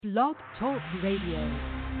Blog Talk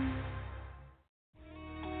Radio.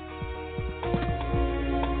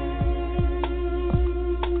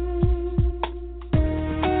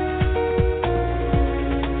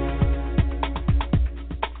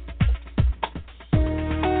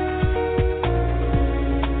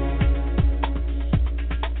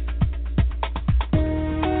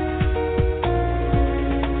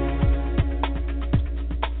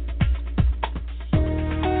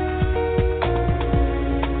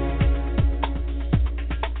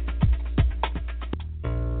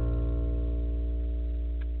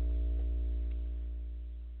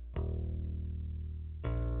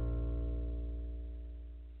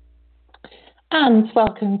 And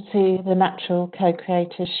welcome to the Natural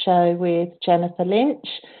Co-Creators Show with Jennifer Lynch.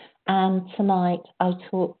 And tonight I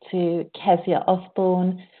talk to Keziah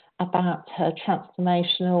Osborne about her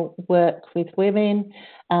transformational work with women.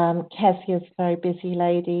 Keziah's a very busy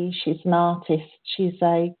lady. She's an artist. She's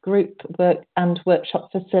a group work and workshop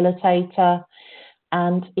facilitator.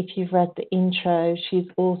 And if you've read the intro, she's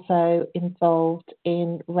also involved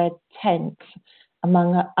in Red Tents,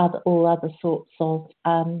 among all other sorts of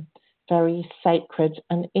very sacred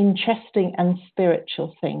and interesting and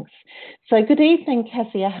spiritual things. So good evening,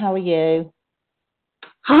 Keziah. How are you?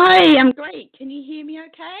 Hi, I'm great. Can you hear me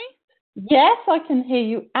okay? Yes, I can hear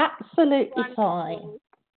you absolutely fine.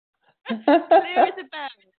 Clear as a bell.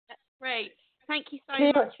 That's great. Thank you so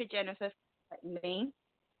much for Jennifer for letting me.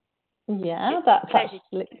 Yeah, that's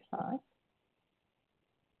absolutely fine.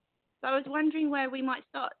 So I was wondering where we might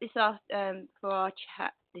start this for our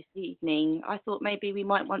chat this evening. I thought maybe we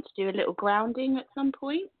might want to do a little grounding at some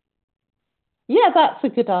point. Yeah, that's a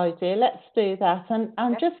good idea. Let's do that. And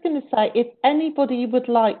I'm just going to say, if anybody would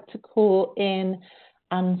like to call in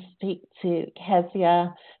and speak to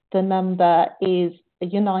Keziah, the number is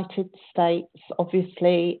United States,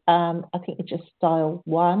 obviously. I think you just dial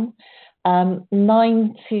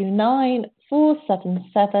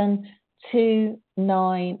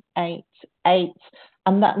 1-929-477-2988.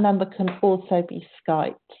 And that number can also be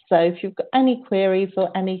Skyped. So if you've got any queries or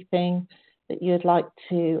anything that you'd like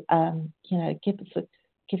to, give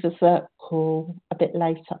us a call a bit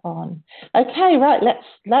later on. Okay, right.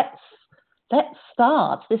 Let's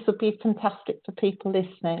start. This will be fantastic for people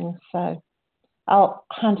listening. So I'll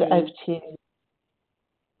hand it over to you.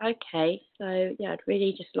 Okay. So I'd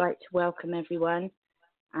really just like to welcome everyone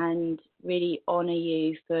and really honour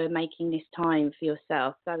you for making this time for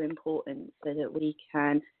yourself, so important, so that we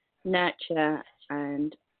can nurture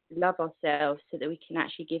and love ourselves so that we can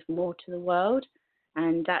actually give more to the world.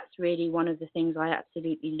 And that's really one of the things I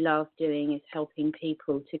absolutely love doing, is helping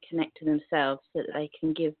people to connect to themselves so that they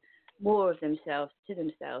can give more of themselves to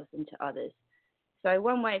themselves and to others. So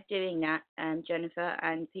one way of doing that, Jennifer,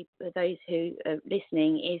 and people, those who are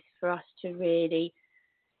listening, is for us to really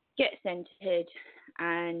get centered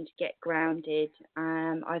and get grounded.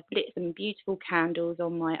 I've lit some beautiful candles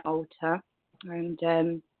on my altar, and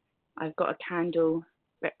I've got a candle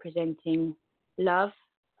representing love,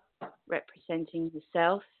 representing the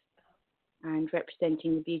self, and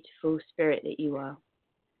representing the beautiful spirit that you are.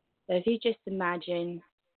 So if you just imagine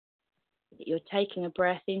that you're taking a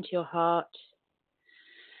breath into your heart,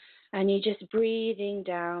 and you're just breathing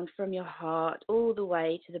down from your heart all the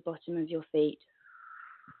way to the bottom of your feet.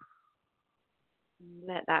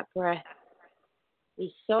 Let that breath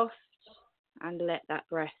be soft, and let that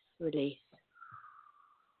breath release.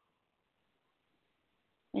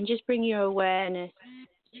 And just bring your awareness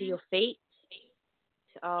to your feet,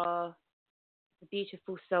 to the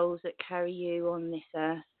beautiful souls that carry you on this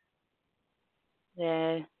earth.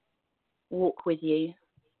 They walk with you.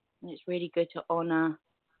 And it's really good to honour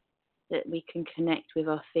that we can connect with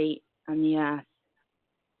our feet and the earth.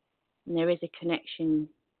 And there is a connection,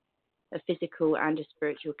 a physical and a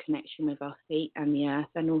spiritual connection with our feet and the earth,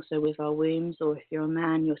 and also with our wombs, or if you're a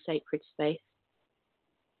man, your sacred space.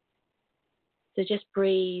 So just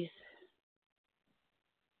breathe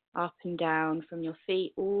up and down from your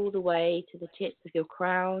feet all the way to the tips of your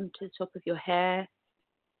crown, to the top of your hair,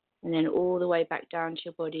 and then all the way back down to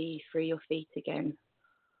your body through your feet again.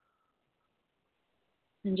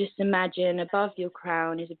 And just imagine above your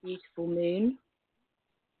crown is a beautiful moon,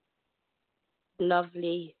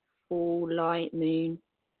 lovely full light moon.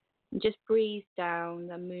 And just breathe down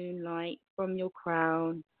the moonlight from your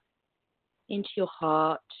crown into your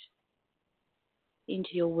heart,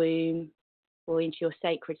 into your womb, or into your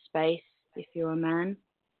sacred space if you're a man.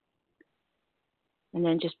 And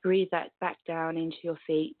then just breathe that back down into your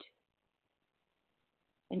feet.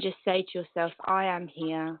 And just say to yourself, I am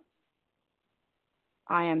here.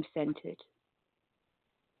 I am centered.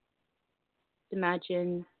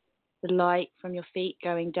 Imagine the light from your feet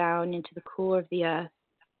going down into the core of the earth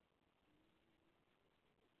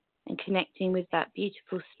and connecting with that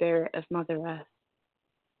beautiful spirit of Mother Earth.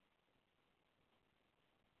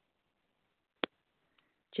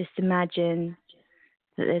 Just imagine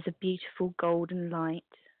that there's a beautiful golden light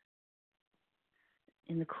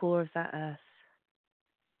in the core of that earth.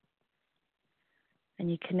 And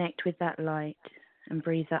you connect with that light and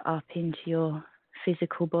breathe that up into your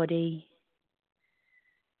physical body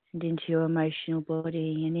and into your emotional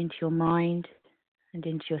body and into your mind and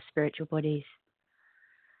into your spiritual bodies.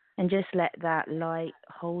 And just let that light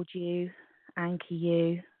hold you, anchor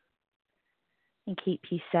you, and keep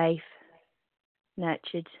you safe,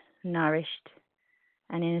 nurtured, nourished,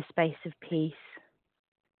 and in a space of peace.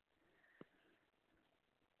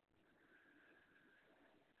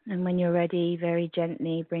 And when you're ready, very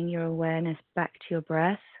gently bring your awareness back to your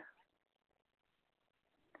breath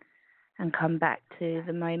and come back to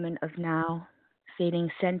the moment of now, feeling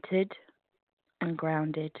centered and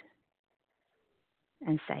grounded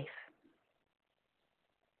and safe.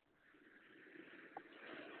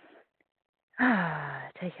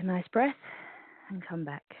 Take a nice breath and come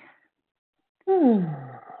back.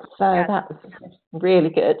 So that's really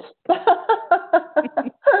good.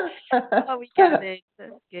 Oh, we get it.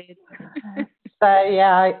 That's good. So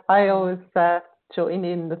yeah, I always join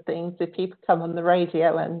in the things if people come on the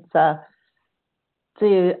radio and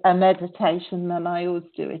do a meditation, then I always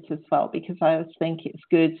do it as well, because I always think it's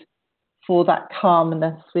good for that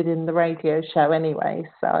calmness within the radio show anyway.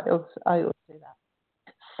 So I always do that.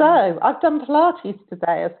 So I've done Pilates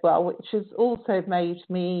today as well, which has also made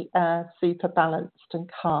me super balanced and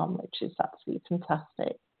calm, which is absolutely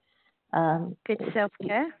fantastic. Good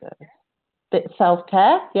self-care. Bit of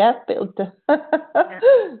self-care, yeah, bit of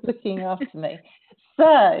looking after me.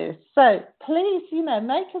 So please,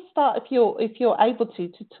 make a start if you're able to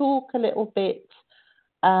talk a little bit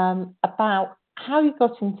about how you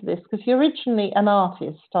got into this, because you're originally an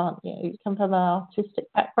artist, aren't you? You come from an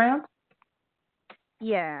artistic background.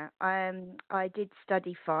 Yeah, I did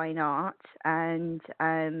study fine art, and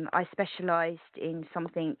I specialised in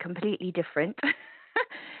something completely different,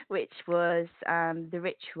 which was the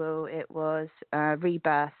ritual. It was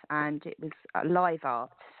rebirth, and it was live art.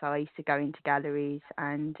 So I used to go into galleries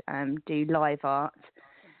and do live art,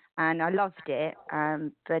 and I loved it,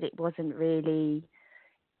 but it wasn't really.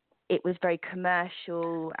 It was very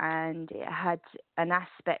commercial, and it had an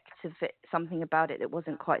aspect of it, something about it that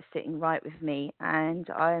wasn't quite sitting right with me. And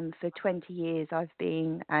for 20 years, I've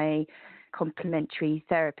been a complementary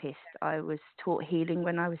therapist. I was taught healing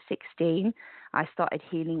when I was 16. I started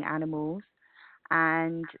healing animals,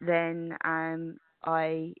 and then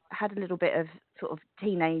I had a little bit of sort of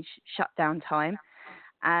teenage shutdown time,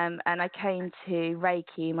 and I came to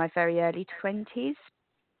Reiki in my very early 20s.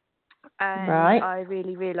 And right. I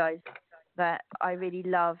really realised that I really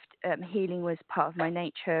loved healing was part of my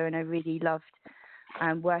nature, and I really loved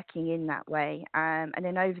working in that way. And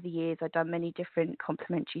then over the years, I've done many different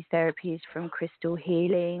complementary therapies, from crystal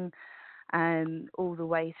healing all the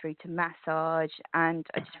way through to massage. And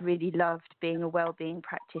I just really loved being a wellbeing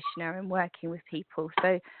practitioner and working with people.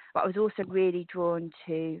 So, but I was also really drawn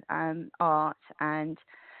to art, and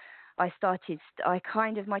my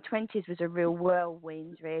 20s was a real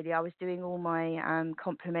whirlwind, really. I was doing all my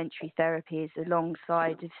complementary therapies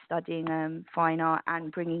alongside of studying fine art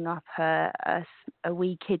and bringing up a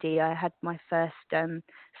wee kiddie. I had my first son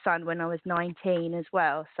when I was 19 as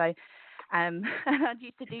well. So and I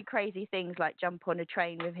used to do crazy things like jump on a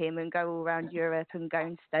train with him and go all around Europe and go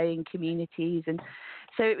and stay in communities. And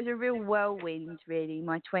so it was a real whirlwind, really,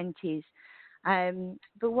 my 20s.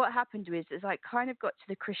 But what happened was I kind of got to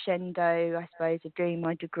the crescendo, I suppose, of doing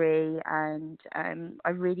my degree, and I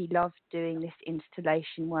really loved doing this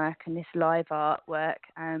installation work and this live art work.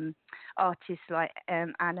 Artists like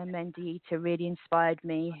Anna Mendieta really inspired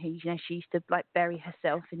me. Who, she used to bury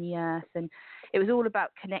herself in the earth, and it was all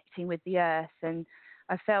about connecting with the earth. And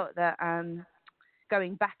I felt that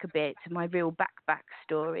going back a bit to my real back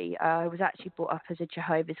story, I was actually brought up as a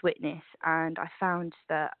Jehovah's Witness, and I found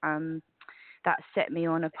that that set me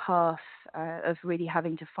on a path of really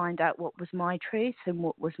having to find out what was my truth and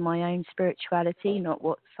what was my own spirituality, not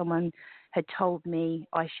what someone had told me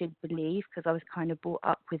I should believe, because I was kind of brought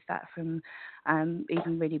up with that from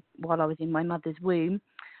even really while I was in my mother's womb.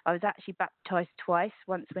 I was actually baptised twice,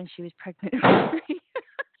 once when she was pregnant with me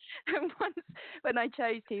and once when I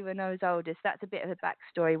chose to when I was older. So that's a bit of a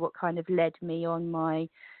backstory, what kind of led me on my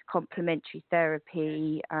complementary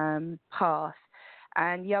therapy path.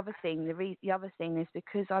 And the other thing is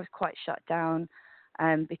because I was quite shut down,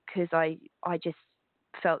 because I just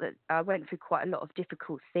felt that I went through quite a lot of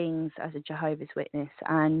difficult things as a Jehovah's Witness,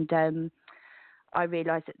 and I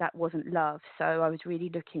realised that wasn't love. So I was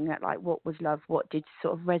really looking at like what was love, what did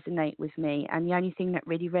sort of resonate with me, and the only thing that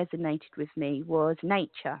really resonated with me was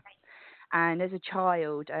nature. And as a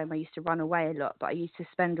child, I used to run away a lot, but I used to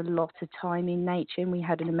spend a lot of time in nature, and we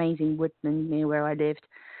had an amazing woodland near where I lived,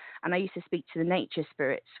 and I used to speak to the nature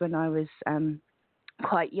spirits when I was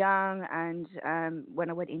quite young, and when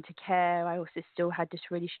I went into care, I also still had this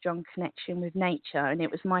really strong connection with nature, and it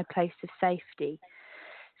was my place of safety.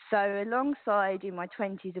 So alongside in my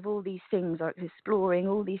 20s of all these things, I was exploring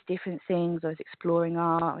all these different things. I was exploring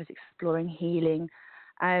art, I was exploring healing.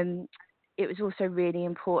 It was also really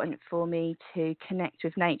important for me to connect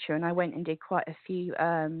with nature, and I went and did quite a few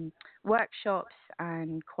workshops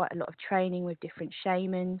and quite a lot of training with different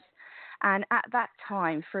shamans. And at that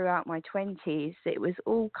time, throughout my 20s, it was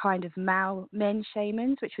all kind of men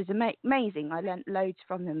shamans, which was amazing. I learnt loads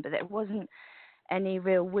from them, but there wasn't any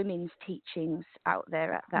real women's teachings out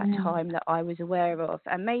there at that time that I was aware of.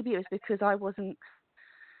 And maybe it was because I wasn't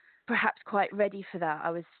perhaps quite ready for that.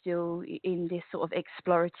 I was still in this sort of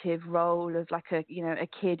explorative role of like a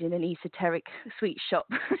kid in an esoteric sweet shop,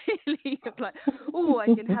 really, of like, oh, I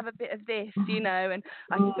can have a bit of this, and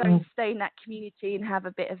I can go and stay in that community and have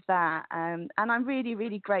a bit of that. And I'm really,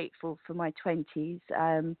 really grateful for my 20s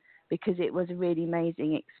because it was a really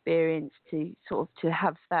amazing experience to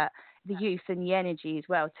have that, the youth and the energy as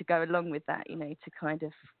well to go along with that, to kind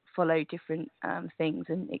of follow different things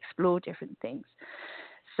and explore different things.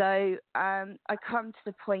 So I come to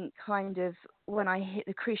the point kind of when I hit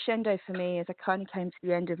the crescendo for me as I kind of came to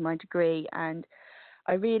the end of my degree, and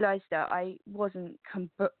I realised that I wasn't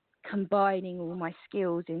combining all my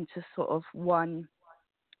skills into sort of one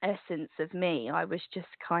essence of me. I was just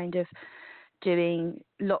kind of doing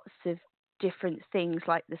lots of different things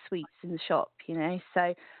like the sweets in the shop,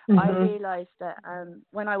 So I realised that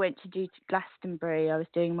when I went to do Glastonbury, I was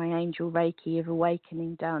doing my Angel Reiki of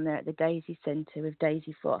Awakening down there at the Daisy Centre with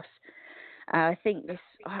Daisy Foss. I think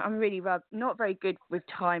I'm really not very good with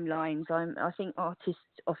timelines. I think artists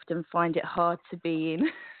often find it hard to be in.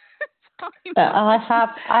 I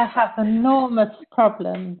have enormous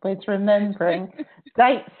problem with remembering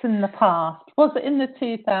dates in the past. Was it in the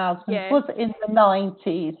 2000s? Yeah. Was it in the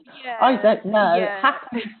 90s? Yeah. I don't know. Yeah. It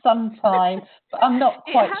happened sometime, but I'm not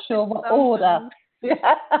quite sure what order. Yeah.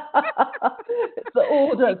 It's the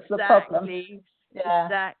order's the problem. Yeah.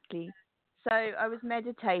 Exactly. So I was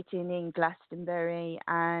meditating in Glastonbury,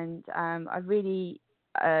 and I really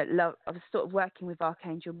I was sort of working with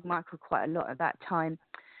Archangel Michael quite a lot at that time.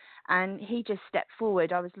 And he just stepped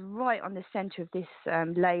forward. I was right on the centre of this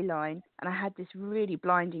ley line, and I had this really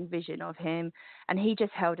blinding vision of him. And he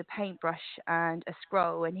just held a paintbrush and a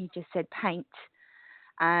scroll, and he just said, paint.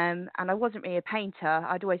 And I wasn't really a painter.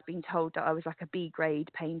 I'd always been told that I was like a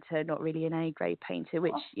B-grade painter, not really an A-grade painter,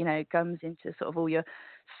 which, comes into sort of all your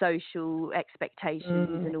social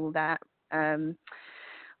expectations and all that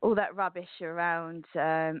rubbish around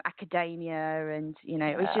academia, and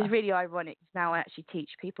it was just really ironic. Now I actually teach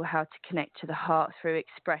people how to connect to the heart through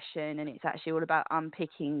expression, and it's actually all about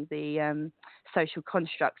unpicking the social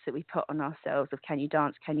constructs that we put on ourselves of can you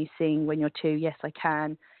dance, can you sing when you're 2? Yes, I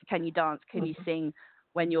can. Can you dance, can you sing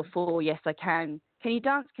when you're 4? Yes, I can. Can you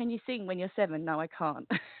dance, can you sing when you're 7? No, I can't.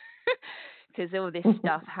 Because all this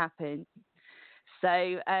stuff happened.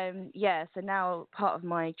 So, so now part of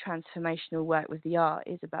my transformational work with the art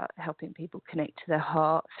is about helping people connect to their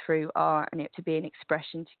heart through art, and it to be an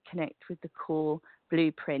expression to connect with the core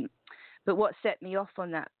blueprint. But what set me off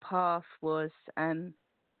on that path was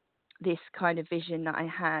this kind of vision that I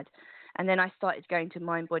had. And then I started going to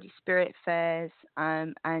mind, body, spirit fairs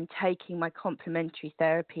and taking my complementary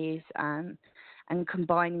therapies and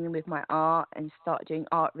combining them with my art, and start doing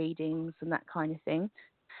art readings and that kind of thing.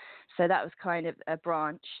 So that was kind of a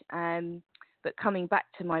branch. But coming back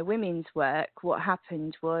to my women's work, what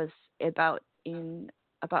happened was about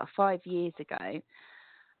 5 years ago,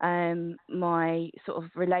 my sort of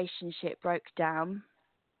relationship broke down,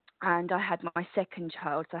 and I had my second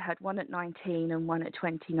child. So I had one at 19 and one at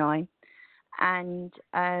 29. And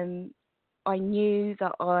I knew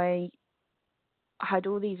that I had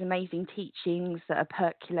all these amazing teachings that are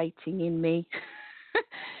percolating in me.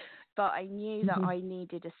 But I knew that I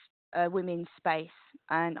needed a women's space,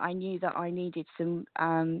 and I knew that I needed some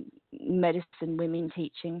medicine women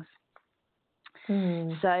teachings.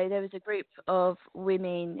 So there was a group of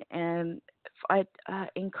women in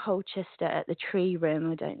Colchester at the Tree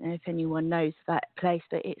Room. I don't know if anyone knows that place,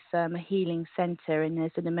 but it's a healing centre, and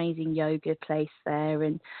there's an amazing yoga place there.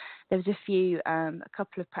 And there was a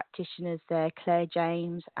couple of practitioners there, Claire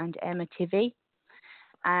James and Emma Tivy.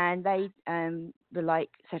 and they were like,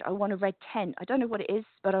 said, I want a red tent. I don't know what it is,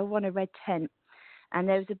 but I want a red tent. And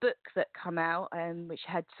there was a book that come out which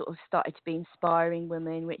had sort of started to be inspiring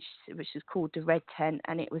women, which was called The Red Tent,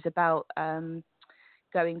 and it was about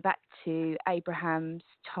going back to Abraham's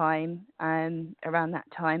time, around that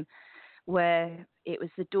time, where it was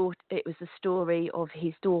the story of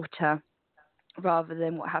his daughter rather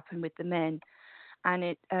than what happened with the men. And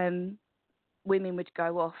it women would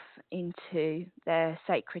go off into their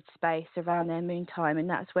sacred space around their moon time, and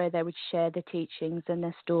that's where they would share the teachings and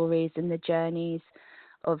their stories and the journeys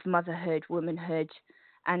of motherhood, womanhood,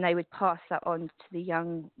 and they would pass that on to the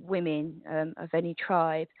young women of any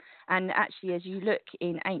tribe. And actually, as you look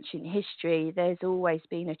in ancient history, there's always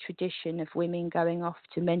been a tradition of women going off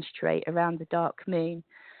to menstruate around the dark moon.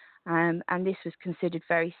 And this was considered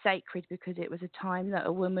very sacred because it was a time that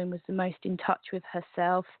a woman was the most in touch with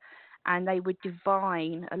herself, and they would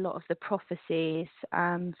divine a lot of the prophecies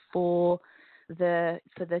for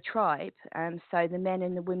the tribe. So the men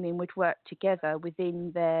and the women would work together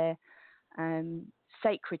within their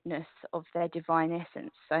sacredness of their divine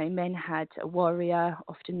essence. So men had a warrior,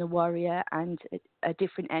 often the warrior, and a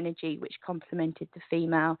different energy which complemented the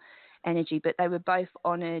female energy, but they were both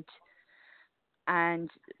honoured. And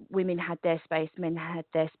women had their space, men had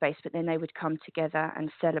their space, but then they would come together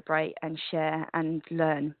and celebrate and share and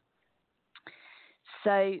learn.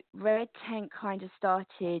 So Red Tent kind of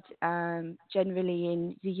started generally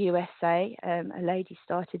in the USA. A lady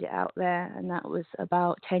started it out there, and that was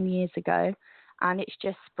about 10 years ago. And it's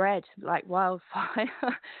just spread like wildfire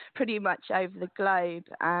pretty much over the globe.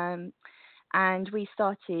 And we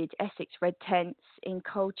started Essex Red Tents in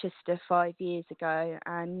Colchester 5 years ago,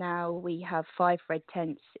 and now we have 5 red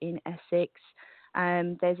tents in Essex.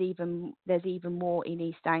 There's even more in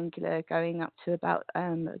East Anglia, going up to about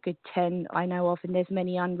a good 10 I know of, and there's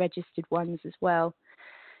many unregistered ones as well.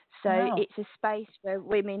 So wow. It's a space where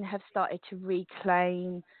women have started to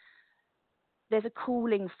reclaim. There's a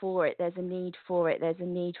calling for it, there's a need for it, there's a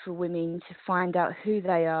need for women to find out who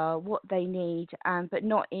they are, what they need, but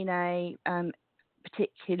not in a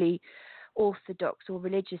particularly orthodox or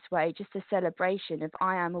religious way, just a celebration of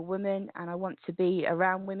I am a woman and I want to be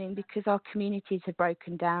around women, because our communities have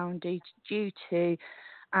broken down due to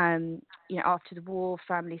after the war,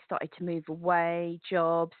 families started to move away,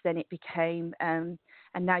 jobs, then it became and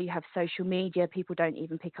now you have social media, people don't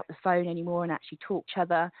even pick up the phone anymore and actually talk to each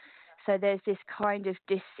other. So there's this kind of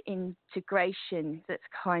disintegration that's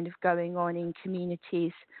kind of going on in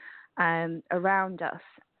communities around us.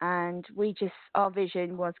 And our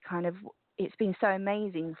vision was kind of, it's been so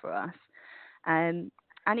amazing for us. And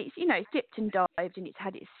it's, it's dipped and dived, and it's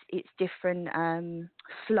had its different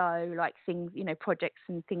flow, like things, projects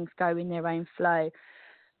and things go in their own flow.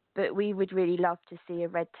 But we would really love to see a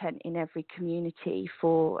red tent in every community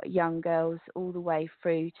for young girls, all the way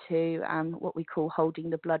through to what we call holding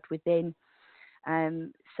the blood within.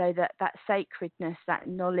 So that sacredness, that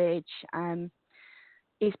knowledge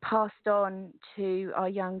is passed on to our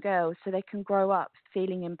young girls, so they can grow up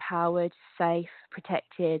feeling empowered, safe,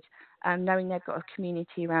 protected, knowing they've got a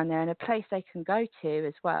community around there and a place they can go to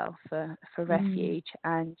as well for refuge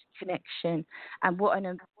and connection. And what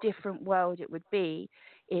a different world it would be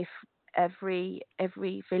if every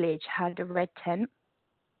village had a red tent.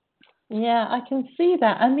 Yeah, I can see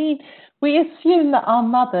that. I mean, we assume that our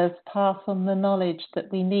mothers pass on the knowledge that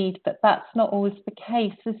we need, but that's not always the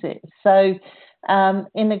case, is it? So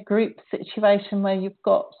in a group situation where you've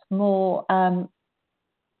got more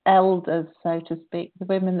elders, so to speak, the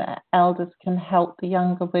women that are elders can help the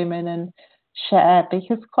younger women and share,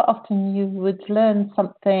 because quite often you would learn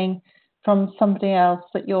something from somebody else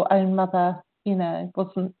that your own mother,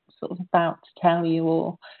 wasn't sort of about to tell you,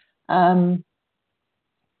 or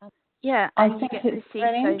yeah, and you get to see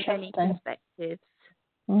so many perspectives.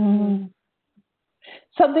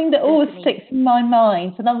 Something that always sticks in my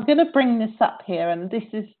mind, and I'm going to bring this up here, and this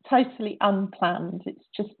is totally unplanned, it's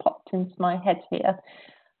just popped into my head here,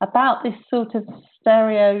 about this sort of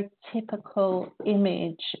stereotypical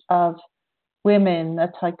image of women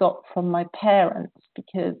that I got from my parents,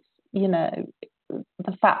 because,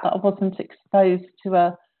 the fact that I wasn't exposed to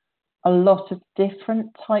a lot of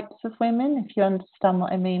different types of women, if you understand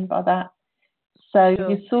what I mean by that. So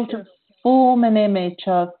you sort of form an image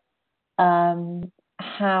of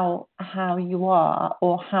how you are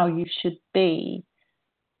or how you should be.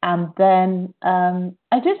 And then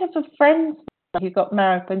I did have a friend who got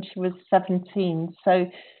married when she was 17, so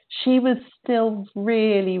she was still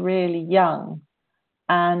really, really young.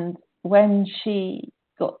 And when she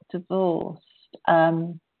got divorced,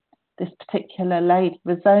 this particular lady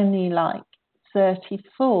was only like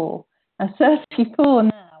 34, At 34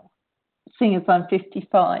 now, seeing as I'm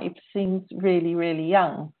 55, seems really, really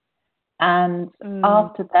young. And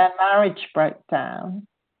after their marriage broke down,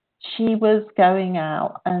 she was going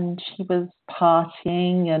out and she was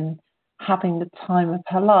partying and having the time of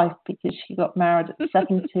her life because she got married at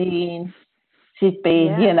 17. She'd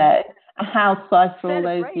been, a housewife for all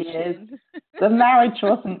those years. The marriage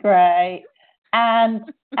wasn't great.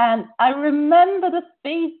 And I remember the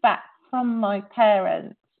feedback from my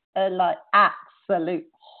parents, like absolute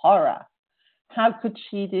horror. How could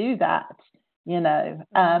she do that? And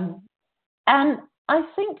I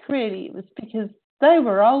think really it was because they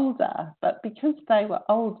were older, but because they were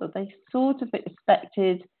older, they sort of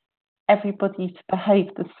expected everybody to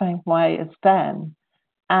behave the same way as them.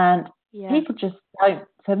 And people just don't.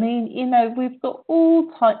 I mean, we've got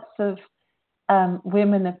all types of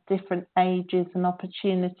women of different ages and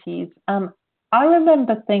opportunities. I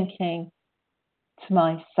remember thinking to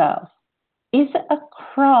myself, is it a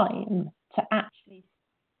crime to actually,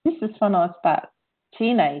 this is when I was about a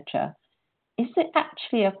teenager, is it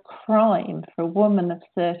actually a crime for a woman of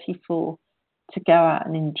 34 to go out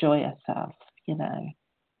and enjoy herself,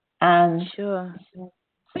 And sure.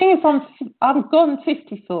 Seeing as I'm gone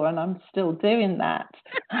 54 and I'm still doing that,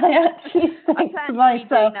 I actually think to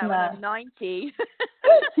myself now, when I'm 90.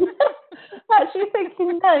 Actually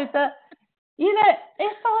thinking, no, but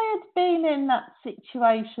if I had been in that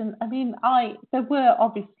situation, I mean, there were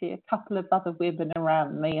obviously a couple of other women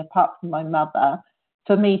around me, apart from my mother,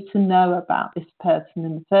 for me to know about this person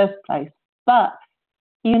in the first place. But,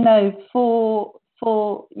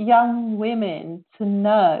 for young women to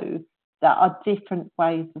know there are different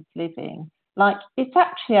ways of living, like it's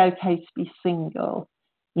actually okay to be single,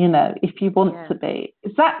 if you want to be.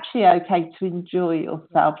 It's actually okay to enjoy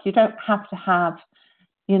yourself. You don't have to have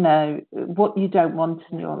what you don't want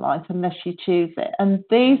in your life unless you choose it. And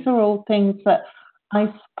these are all things that I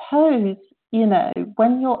suppose,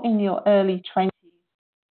 when you're in your early 20s,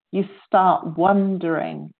 you start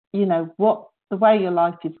wondering, what the way your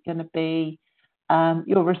life is going to be,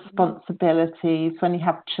 your responsibilities when you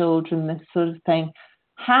have children, this sort of thing,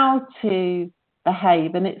 how to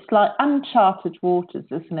behave. And it's like uncharted waters,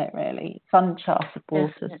 isn't it, really? It's uncharted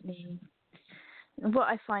waters. Definitely. What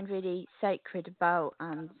I find really sacred about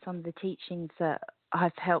some of the teachings that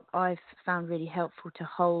I've found really helpful to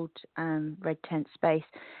hold Red Tent Space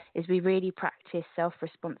is we really practice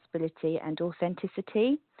self-responsibility and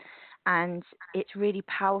authenticity. And it's really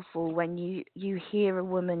powerful when you hear a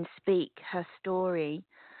woman speak her story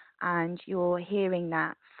and you're hearing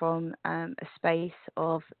that from a space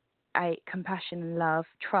of compassion and love,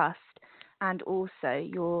 trust, and also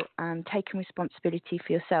you're taking responsibility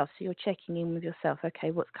for yourself. So you're checking in with yourself. Okay,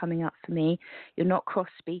 what's coming up for me? You're not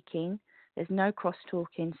cross-speaking. There's no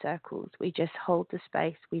cross-talk in circles. We just hold the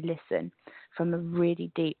space. We listen from a really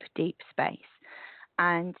deep, deep space.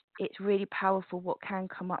 And it's really powerful what can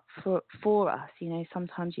come up for us.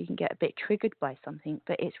 Sometimes you can get a bit triggered by something,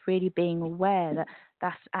 but it's really being aware that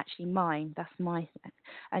that's actually mine. That's my thing.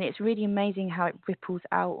 And it's really amazing how it ripples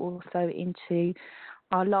out also into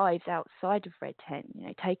our lives outside of Red Tent,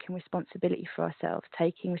 taking responsibility for ourselves,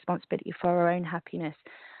 taking responsibility for our own happiness,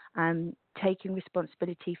 taking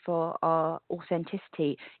responsibility for our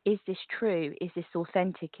authenticity. Is this true? Is this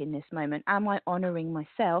authentic in this moment? Am I honouring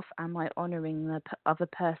myself? Am I honouring the other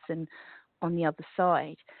person on the other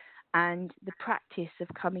side? And the practice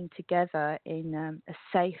of coming together in a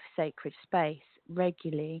safe, sacred space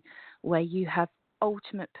regularly where you have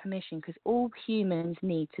ultimate permission, because all humans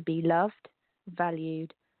need to be loved,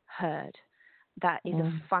 valued, heard. That is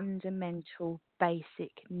a fundamental,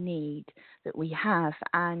 basic need that we have,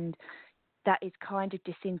 and that is kind of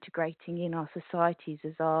disintegrating in our societies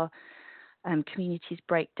as our communities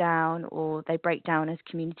break down, or they break down as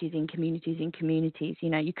communities in communities in communities.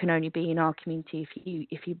 You can only be in our community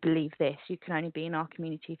if you believe this. You can only be in our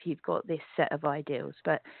community if you've got this set of ideals.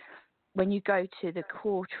 But when you go to the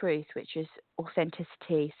core truth, which is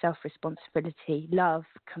authenticity, self-responsibility, love,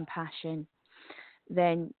 compassion,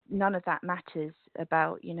 then none of that matters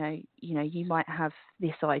about, you might have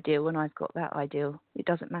this ideal and I've got that ideal. It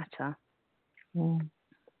doesn't matter. So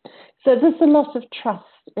there's a lot of trust,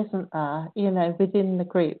 isn't there, within the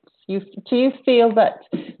groups? Do you feel that,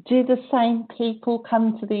 do the same people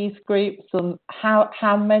come to these groups? And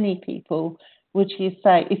how many people would you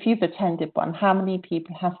say, if you've attended one, how many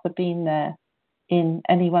people have there been there in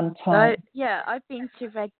any one time? I've been to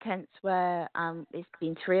Red Tents where there's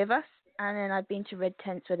been 3 of us. And then I've been to Red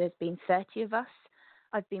Tents where there's been 30 of us.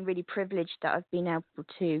 I've been really privileged that I've been able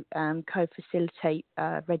to co-facilitate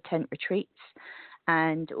Red Tent retreats.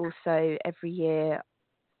 And also every year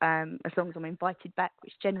as long as I'm invited back,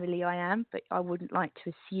 which generally I am, but I wouldn't like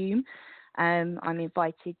to assume. I'm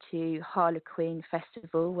invited to Harlequin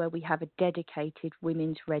Festival, where we have a dedicated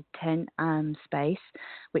women's red tent space,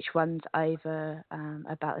 which runs over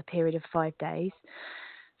about a period of 5 days.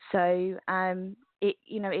 So it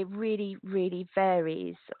really, really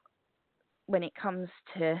varies when it comes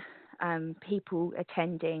to people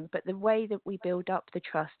attending. But the way that we build up the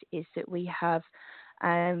trust is that we have,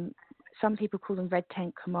 some people call them red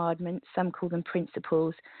tent commandments, some call them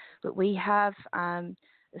principles, but we have a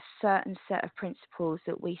certain set of principles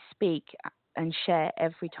that we speak and share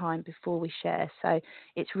every time before we share. So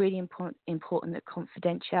it's really important that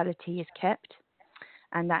confidentiality is kept,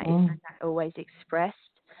 and that is always expressed.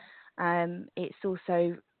 It's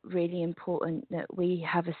also really important that we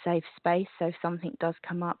have a safe space, so if something does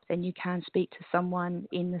come up, then you can speak to someone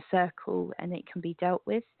in the circle and it can be dealt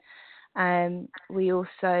with. We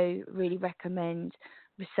also really recommend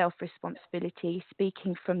self-responsibility,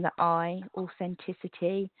 speaking from the I,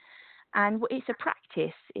 authenticity, and it's a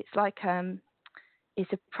practice. It's like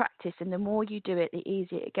it's a practice, and the more you do it, the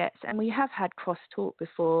easier it gets. And we have had cross-talk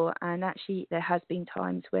before, and actually there has been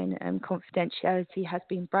times when confidentiality has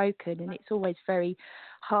been broken, and it's always very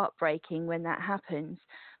heartbreaking when that happens.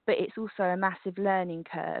 But it's also a massive learning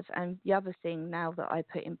curve. And the other thing now that I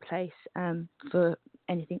put in place for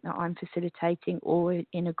anything that I'm facilitating or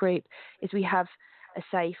in a group is we have a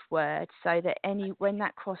safe word, so that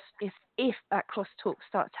if that cross-talk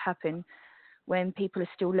starts to happen, when people are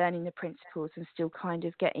still learning the principles and still kind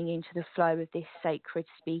of getting into the flow of this sacred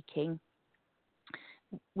speaking,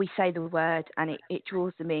 we say the word and it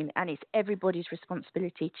draws them in, and it's everybody's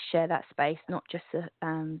responsibility to share that space, not just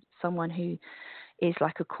someone who is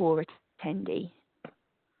like a core attendee.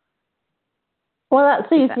 Well,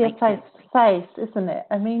 that's easier face to face, isn't it?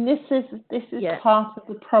 I mean, this is part of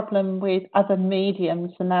the problem with other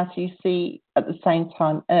mediums, and as you see at the same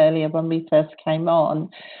time earlier when we first came on,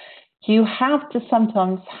 you have to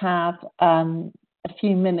sometimes have a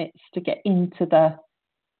few minutes to get into the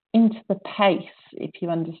pace, if you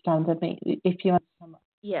understand. I mean, if you understand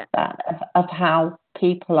that of how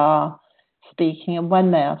people are speaking and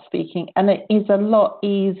when they are speaking, and it is a lot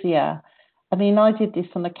easier. I mean, I did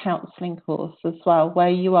this on a counselling course as well, where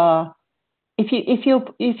you are, if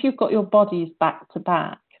you've got your bodies back to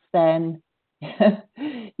back, then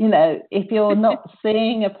if you're not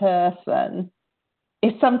seeing a person,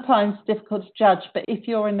 it's sometimes difficult to judge. But if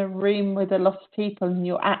you're in a room with a lot of people and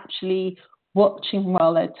you're actually watching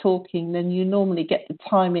while they're talking, then you normally get the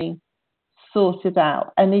timing sorted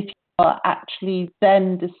out. And if you are actually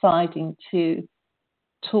then deciding to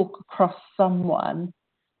talk across someone,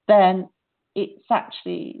 then it's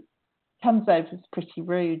actually comes over as pretty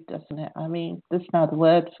rude, doesn't it? I mean, there's no other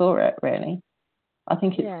word for it, really. I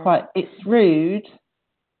think it's rude.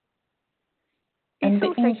 It's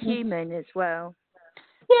also human as well.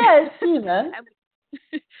 Yeah, it's human.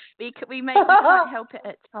 we maybe can't help it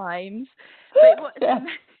at times, but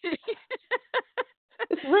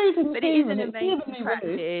it's rude and but human. It is an amazing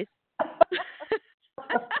practice.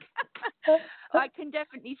 I can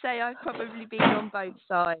definitely say I've probably been on both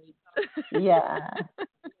sides. Yeah.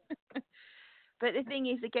 But the thing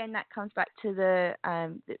is, again, that comes back to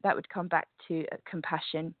that would come back to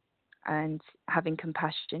compassion and having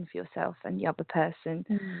compassion for yourself and the other person.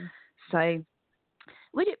 So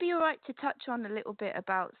would it be all right to touch on a little bit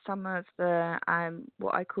about some of the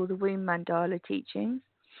what I call the womb mandala teachings?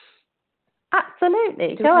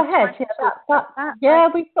 Absolutely. Go ahead. Yeah,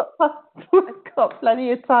 we've got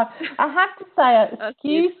plenty of time. I have to say,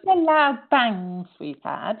 excuse the loud bangs we've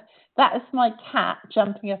had. That is my cat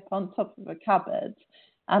jumping up on top of a cupboard,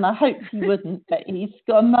 and I hope he wouldn't, but he's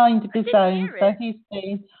got a mind of his own. So he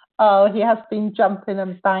has been jumping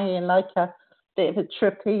and banging like a bit of a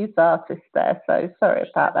trapeze artist there. So sorry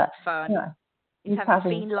about that. Fun. Yeah, he's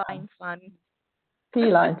having feline fun.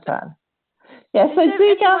 Feline fun. Yeah, so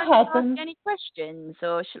do go ahead and any questions,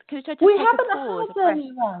 or can I just we take haven't a pause had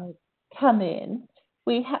anyone come in.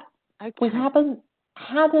 We haven't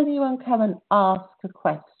had anyone come and ask a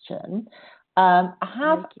question. I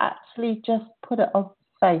have actually just put it on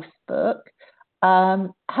Facebook.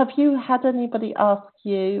 Have you had anybody ask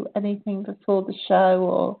you anything before the show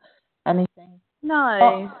or anything?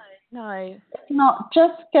 No. If not,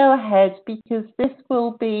 just go ahead, because this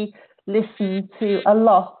will be listened to a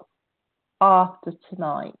lot after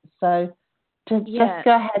tonight. So just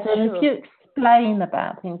go ahead, and if you explain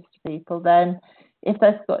about things to people, then if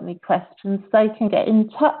they've got any questions, they can get in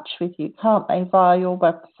touch with you, can't they, via your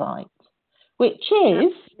website, which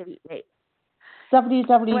is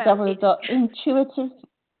www.intuitive.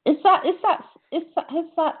 Is that it's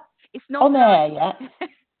not on air yet?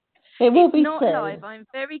 It will It's be not soon. live. I'm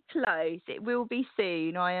very close. It will be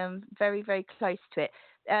soon. I am very, very close to it.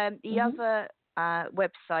 The other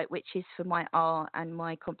website, which is for my art and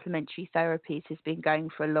my complementary therapies, has been going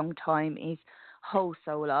for a long time, is Whole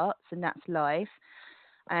Soul Arts, and that's live.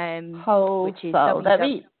 Whole which is Soul.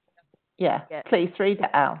 yeah. Please read it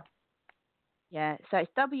out. Yeah, so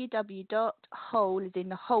it's www.whole, as in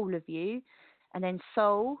the whole of you, and then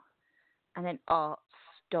soul, and then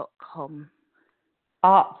arts.com.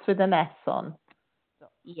 Arts with an S on.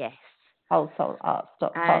 Yes.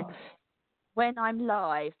 wholeSoulArts.com. And when I'm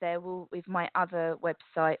live, there will, with my other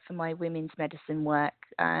website for my women's medicine work,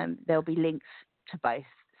 there'll be links to both.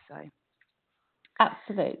 So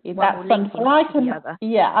absolutely, one that's wonderful.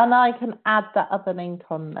 And I can add that other link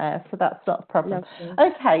on there, so that's not a problem. Lovely.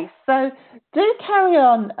 Okay, so do carry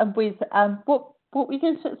on with what were you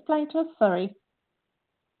going to explain to us? Sorry.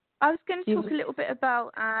 I was going to talk a little bit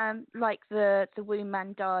about like the womb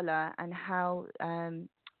mandala and how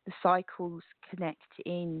the cycles connect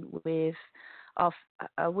in with our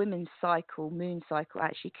women's cycle, moon cycle,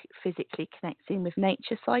 actually physically connects in with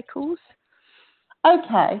nature cycles.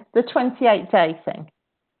 Okay, the 28-day thing.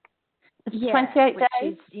 Yeah, 28 which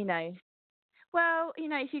days? is, well,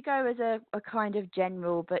 if you go as a kind of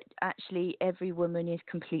general, but actually every woman is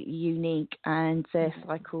completely unique and their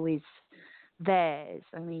cycle is theirs.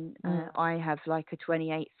 I mean, I have like a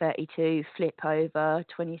 28, 32 flip over,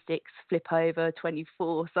 26 flip over,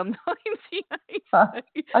 24 sometimes, So,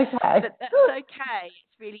 okay. But that's okay.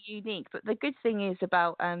 It's really unique. But the good thing is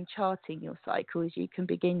about charting your cycle is you can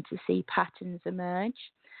begin to see patterns emerge.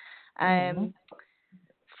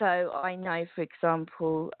 So I know, for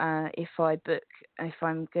example, if I'm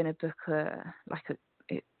going to book a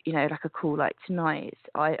call like tonight,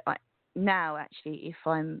 I now actually, if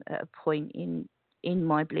I'm at a point in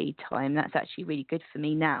my bleed time, that's actually really good for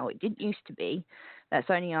me now. It didn't used to be. That's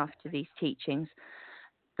only after these teachings.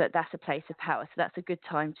 But that's a place of power, so that's a good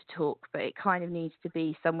time to talk. But it kind of needs to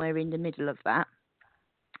be somewhere in the middle of that.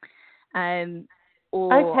 Okay,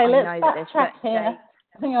 let's backtrack here.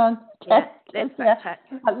 Hang on. Let's backtrack.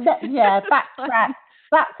 Backtrack.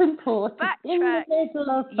 That's important. Backtrack. In the middle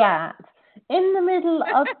of that, in the middle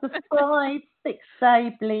of the 5-6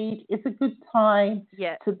 day bleed is a good time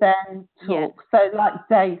to then talk. So like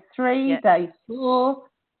day 3, day 4,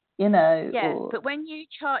 but when you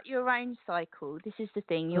chart your own cycle, this is the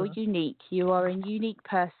thing, you're unique. You are a unique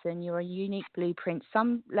person. You're a unique blueprint.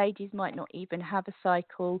 Some ladies might not even have a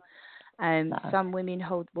cycle. Some women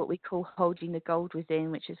hold what we call holding the gold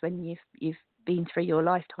within, which is when you've been through your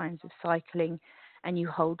lifetimes of cycling and you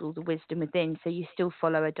hold all the wisdom within, so you still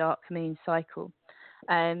follow a dark moon cycle.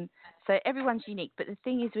 So everyone's unique, but the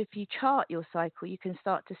thing is, if you chart your cycle, you can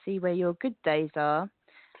start to see where your good days are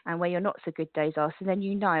and where your not so good days are. So then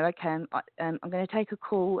okay, I'm going to take a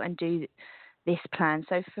call and do this plan.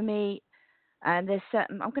 So for me, there's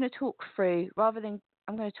certain, I'm going to talk through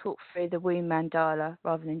the womb mandala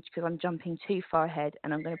rather than, because I'm jumping too far ahead,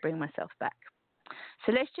 and I'm going to bring myself back.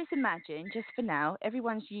 So let's just imagine, just for now,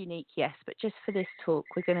 everyone's unique, yes, but just for this talk,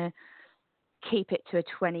 we're going to keep it to a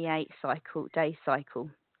 28-day cycle.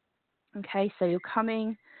 Okay, so you're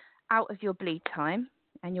coming out of your bleed time,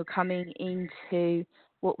 and you're coming into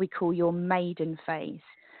what we call your maiden phase.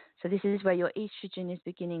 So this is where your estrogen is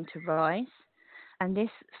beginning to rise. And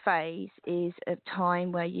this phase is a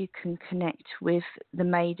time where you can connect with the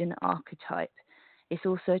maiden archetype. It's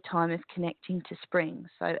also a time of connecting to spring.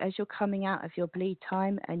 So as you're coming out of your bleed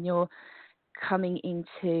time and you're coming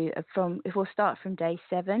into, if we'll start from day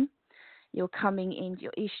 7, you're coming in,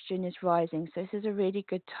 your estrogen is rising. So this is a really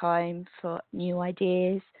good time for new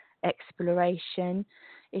ideas, exploration.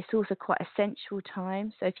 It's also quite a sensual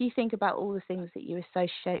time. So if you think about all the things that you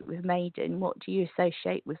associate with maiden, what do you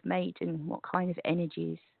associate with maiden? What kind of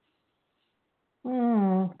energies?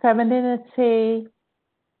 Femininity.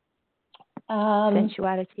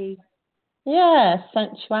 Sensuality. Yeah,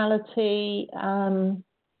 sensuality.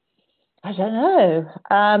 I don't know.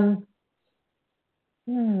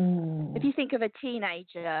 If you think of a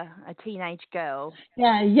teenage girl.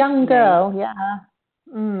 Yeah, a young girl. Yeah.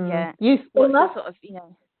 Youthfulness. Sort of,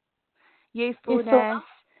 youthfulness.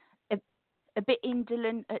 A bit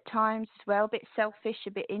indolent at times as well, a bit selfish,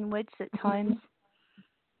 a bit inwards at times.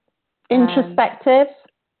 Introspective.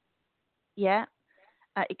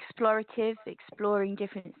 Explorative, exploring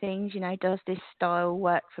different things. Does this style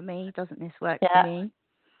work for me? Doesn't this work for me?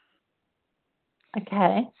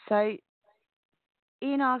 Okay. So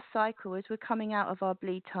in our cycle, as we're coming out of our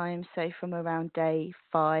bleed time, so from around day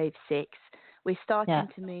 5, 6, we're starting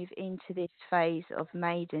to move into this phase of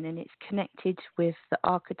maiden, and it's connected with the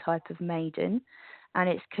archetype of maiden. and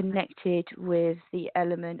it's connected with the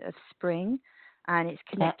element of spring, and it's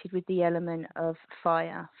connected with the element of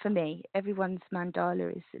fire. For me, everyone's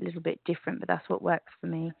mandala is a little bit different, but that's what works for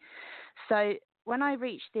me. So when I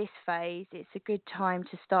reach this phase, it's a good time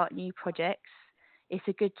to start new projects. It's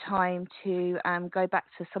a good time to go back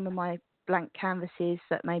to some of my blank canvases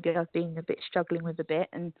that maybe I've been a bit struggling with a bit,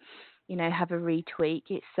 and have a retweak.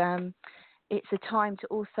 It's a time to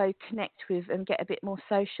also connect with and get a bit more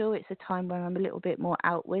social. It's a time where I'm a little bit more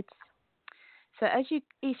outwards. So as your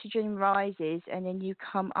estrogen rises and then you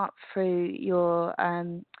come up through your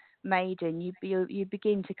maiden, you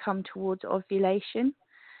begin to come towards ovulation,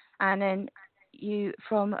 and then you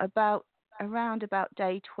from around about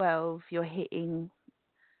day 12 you're hitting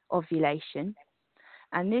ovulation,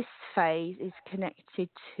 and this phase is connected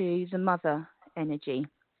to the mother energy.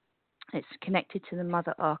 It's connected to the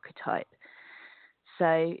mother archetype.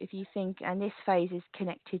 So if you think, and this phase is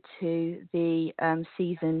connected to the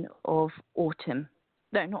season of autumn.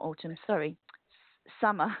 No, not autumn, sorry.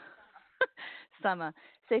 Summer. Summer.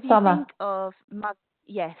 So if you think of,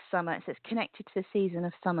 summer. So it's connected to the season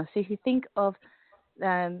of summer. So if you think of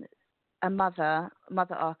a mother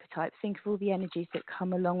archetype, think of all the energies that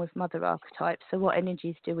come along with mother archetype. So what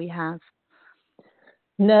energies do we have?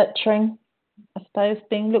 Nurturing, I suppose,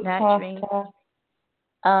 being looked after.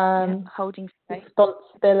 Holding space.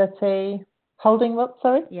 Responsibility. Holding what,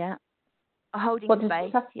 sorry? Yeah. Holding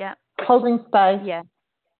space. Yeah. Holding space. Yeah.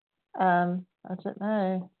 I don't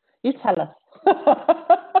know. You tell us.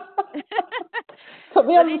 Put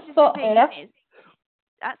me on the spot here.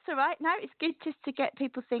 That's all right. No, it's good just to get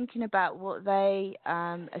people thinking about what they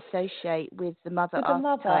associate with the mother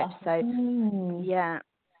archetype. So, yeah.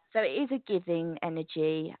 So it is a giving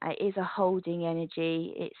energy. It is a holding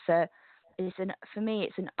energy. For me,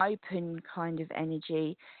 it's an open kind of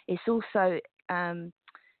energy. It's also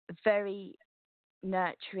very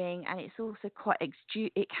nurturing, and it's also quite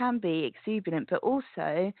it can be exuberant, but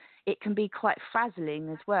also it can be quite frazzling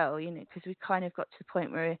as well, because we've kind of got to the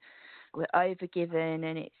point where we're overgiven,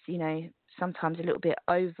 and it's sometimes a little bit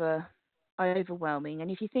overwhelming.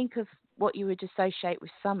 And if you think of what you would associate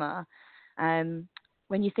with summer,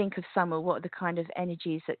 when you think of summer, what are the kind of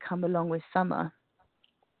energies that come along with summer?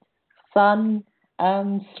 Sun,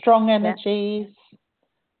 strong energies,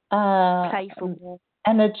 playful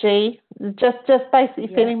energy, just basically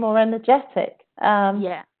feeling more energetic.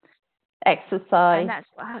 Exercise.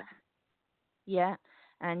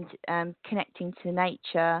 And and connecting to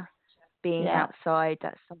nature, being outside.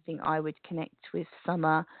 That's something I would connect with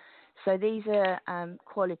summer. So these are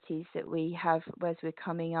qualities that we have as we're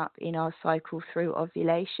coming up in our cycle through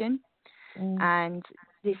ovulation. And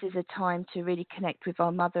this is a time to really connect with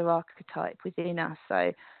our mother archetype within us.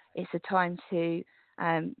 So it's a time to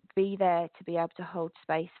be there, to be able to hold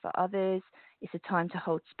space for others. It's a time to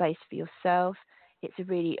hold space for yourself. It's a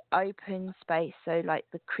really open space. So like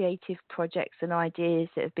the creative projects and ideas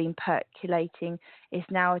that have been percolating, it's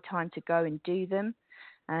now a time to go and do them.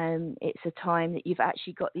 It's a time that you've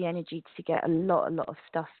actually got the energy to get a lot of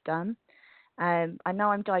stuff done. I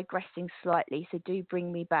know I'm digressing slightly, so do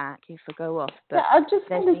bring me back if I go off. But I'm just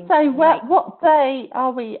going to say, what day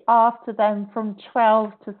are we after then, from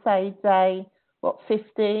 12 to, say, day,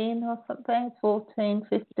 15 or something, 14,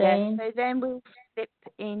 15? Yeah, so then we'll flip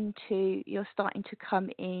into, you're starting to come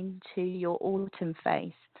into your autumn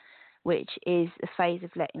phase, which is a phase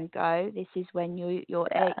of letting go. This is when your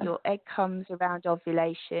egg comes around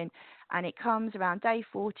ovulation, and it comes around day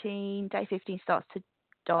 14, day 15 starts to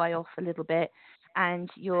die off a little bit, and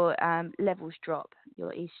your levels drop,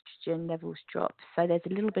 your estrogen levels drop. So there's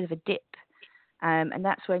a little bit of a dip, and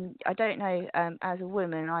that's when, I don't know, as a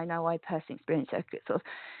woman, I know I personally experienced it, sort of,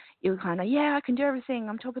 you're kind of, I can do everything,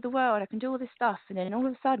 I'm top of the world, I can do all this stuff, and then all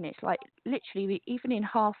of a sudden it's like literally even in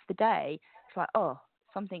half the day, it's like,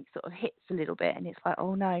 something sort of hits a little bit, and it's like,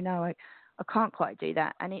 oh no, I can't quite do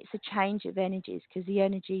that. And it's a change of energies, because the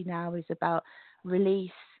energy now is about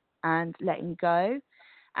release and letting go.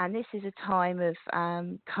 And this is a time of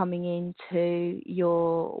coming into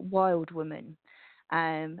your wild woman.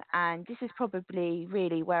 And this is probably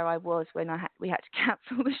really where I was when we had to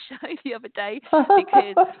cancel the show the other day,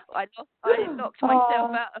 because I locked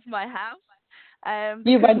myself out of my house.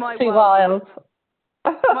 You went too wild.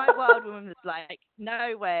 My wild woman was like,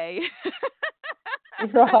 no way.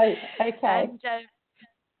 Right, okay. And,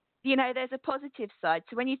 there's a positive side.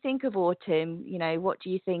 So when you think of autumn, what do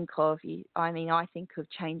you think of? I think of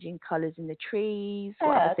changing colours in the trees.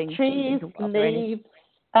 What other things? Trees, leaves.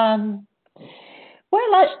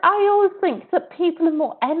 Well, I always think that people are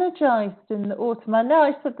more energised in the autumn. I know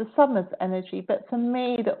I said the summer's energy, but for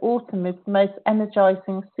me, the autumn is the most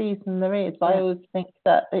energising season there is. I always think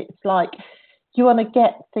that it's like you want to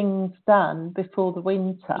get things done before the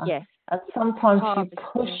winter. Yes. And sometimes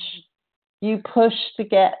you push to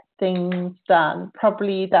get things done.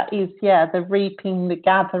 Probably that is, the reaping, the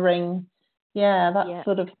gathering, that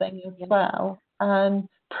sort of thing as well. And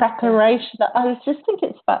preparation. I just think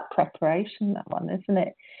it's about preparation, that one, isn't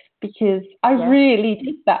it? Because I really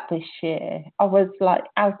did that this year. I was like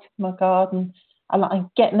out of my garden and like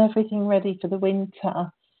getting everything ready for the winter.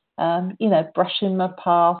 Brushing my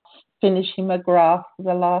path, finishing my grass for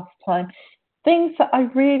the last time. Things that I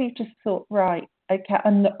really just thought, right, okay,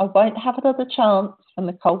 and I won't have another chance when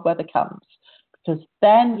the cold weather comes, because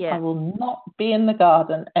then I will not be in the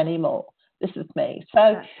garden anymore. This is me.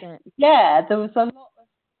 So, there was a lot of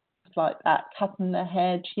like that, cutting the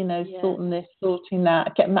hedge, sorting this, sorting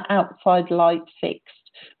that, getting the outside light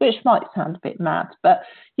fixed, which might sound a bit mad, but,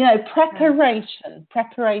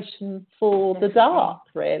 preparation for the dark,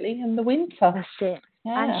 really, and the winter. That's it.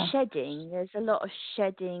 Yeah. And shedding. There's a lot of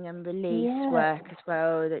shedding and release work as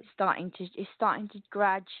well. That's starting to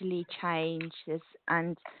gradually change.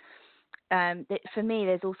 For me,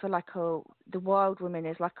 there's also like the wild woman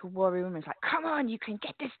is like a warrior woman. It's like, come on, you can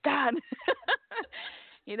get this done.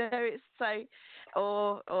 It's so.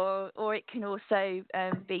 Or it can also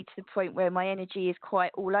be to the point where my energy is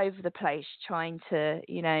quite all over the place, trying to,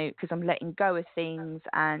 because I'm letting go of things,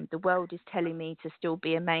 and the world is telling me to still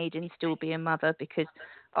be a maid and still be a mother, because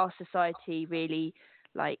our society really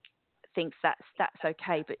thinks that's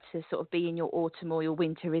okay, but to sort of be in your autumn or your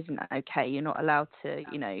winter isn't okay. You're not allowed to,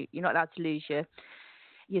 you're not allowed to lose your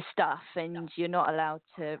stuff, and you're not allowed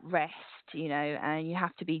to rest, and you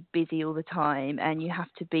have to be busy all the time, and you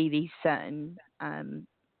have to be these certain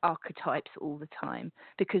archetypes all the time,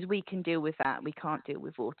 because we can deal with that. We can't deal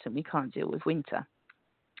with autumn. We can't deal with winter.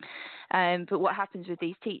 But what happens with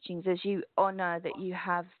these teachings, as you honour that you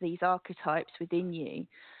have these archetypes within you,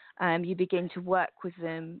 you begin to work with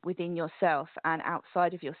them within yourself and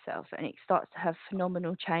outside of yourself, and it starts to have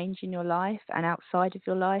phenomenal change in your life and outside of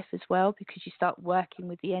your life as well, because you start working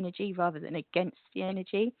with the energy rather than against the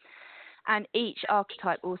energy. And each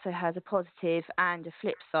archetype also has a positive and a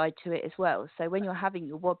flip side to it as well. So when you're having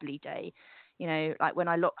your wobbly day, like when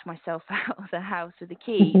I locked myself out of the house with the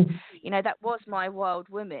keys, that was my wild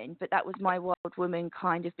woman, but that was my wild woman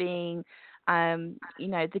kind of being,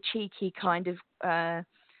 the cheeky kind of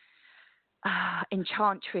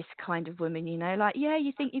enchantress kind of woman,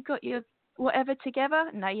 you think you've got your whatever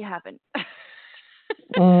together? No, you haven't. But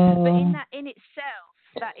in itself,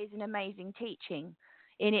 that is an amazing teaching.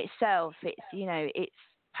 In itself,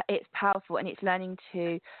 it's powerful, and it's learning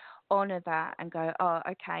to honor that and go, oh,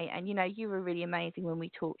 okay. And you were really amazing when we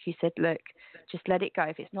talked. You said, look, just let it go.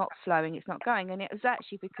 If it's not flowing, it's not going. And it was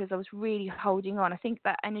actually because I was really holding on. I think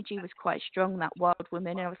that energy was quite strong, that wild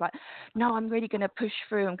woman. And I was like, no, I'm really going to push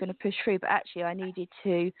through. I'm going to push through. But actually, I needed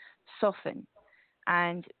to soften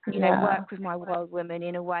and, work with my wild woman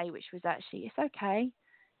in a way which was actually, it's okay.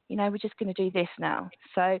 We're just going to do this now.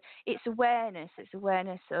 So it's awareness. It's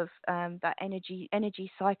awareness of that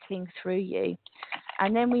energy cycling through you.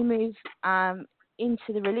 And then we move into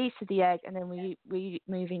the release of the egg, and then we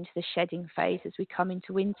move into the shedding phase as we come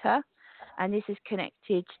into winter. And this is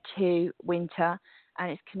connected to winter,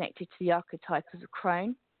 and it's connected to the archetype of the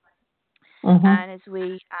crone. Mm-hmm. And as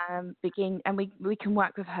we begin, and we can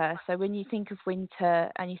work with her. So when you think of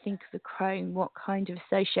winter and you think of the crone, what kind of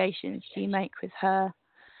associations do you make with her?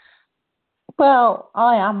 Well,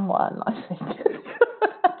 I am one, I think.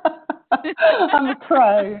 I'm a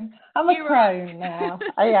crone. I'm a crone now.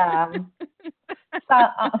 I am.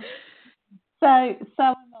 So I'm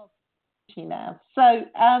not now. So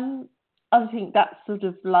I think that's sort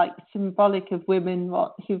of like symbolic of women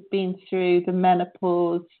who've been through the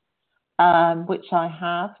menopause, which I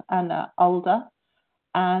have, and are older,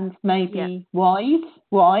 and maybe wise,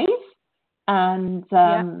 and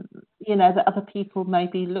that other people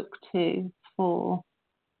maybe look to for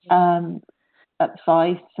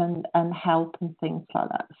advice and help and things like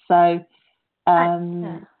that. So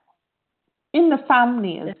in the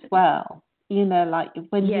family as well, like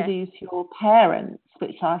when you lose your parents,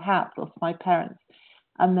 which I have lost my parents,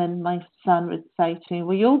 and then my son would say to me,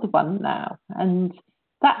 well, you're the one now. And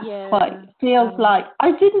that's feels like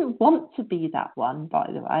I didn't want to be that one, by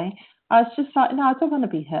the way. I was just like, no, I don't want to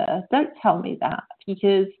be her. Don't tell me that,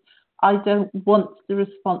 because I don't want the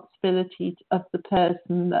responsibility of the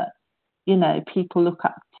person that, people look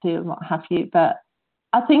up to and what have you. But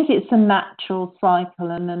I think it's a natural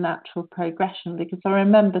cycle and a natural progression, because I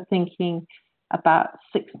remember thinking about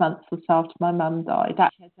 6 months or so after my mum died.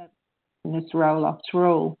 Actually, I don't in this role after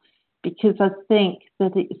all, because I think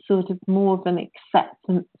that it's sort of more of an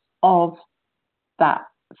acceptance of that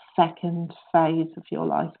second phase of your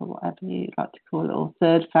life, or whatever you like to call it, or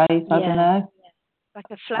third phase, I don't know. Like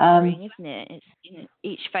a flowering, isn't it? It's, you know,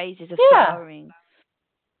 each phase is a flowering.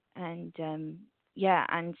 And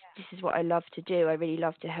and this is what I love to do. I really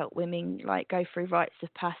love to help women like go through rites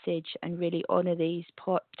of passage and really honour these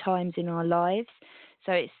times in our lives.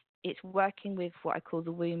 So it's working with what I call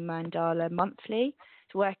the womb mandala monthly.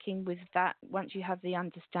 It's working with that. Once you have the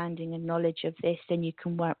understanding and knowledge of this, then you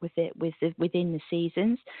can work with it within the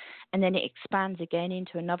seasons, and then it expands again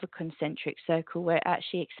into another concentric circle where it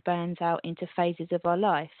actually expands out into phases of our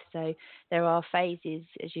life. So there are phases,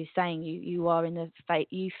 as you're saying, you are in the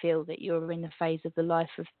you feel that you're in the phase of the life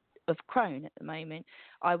of crone at the moment.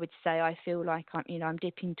 I would say I feel like I'm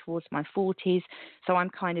dipping towards my 40s, so I'm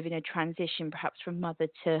kind of in a transition, perhaps from mother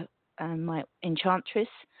to my enchantress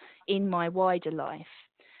in my wider life.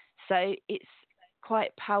 So it's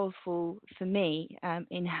quite powerful for me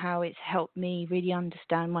in how it's helped me really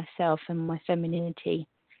understand myself and my femininity,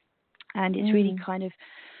 and it's really kind of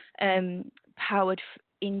powered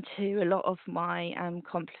into a lot of my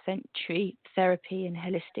complementary therapy and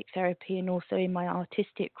holistic therapy, and also in my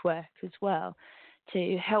artistic work as well,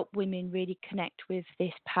 to help women really connect with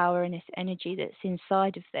this power and this energy that's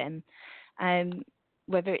inside of them,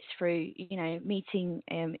 whether it's through meeting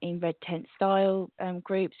in red tent style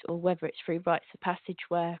groups, or whether it's through rites of passage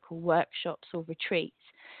work or workshops or retreats.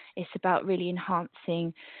 It's about really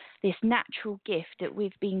enhancing this natural gift that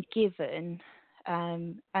we've been given,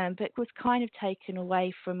 but was kind of taken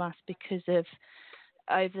away from us because of,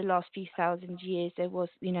 over the last few thousand years, there was,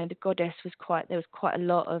 the goddess was there was quite a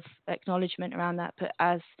lot of acknowledgement around that, but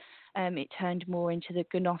as it turned more into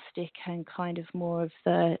the Gnostic and kind of more of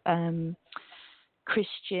the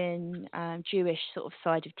Christian, Jewish sort of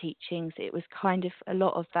side of teachings, it was kind of a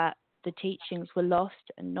lot of that, the teachings were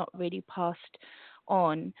lost and not really passed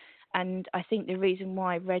on. And I think the reason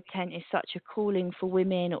why Red Tent is such a calling for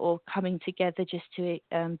women, or coming together just to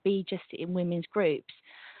be just in women's groups,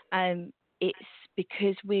 it's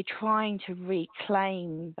because we're trying to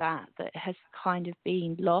reclaim that has kind of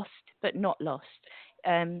been lost, but not lost.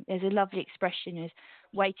 There's a lovely expression is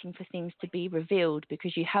waiting for things to be revealed,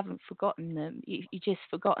 because you haven't forgotten them. You just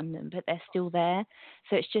forgotten them, but they're still there.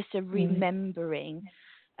 So it's just a remembering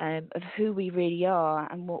of who we really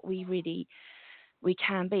are and what we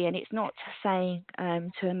can be. And it's not saying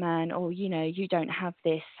to a man, oh, you don't have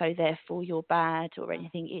this, so therefore you're bad or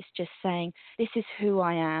anything. It's just saying, this is who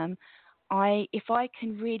I am. If I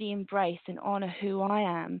can really embrace and honor who I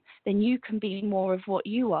am, then you can be more of what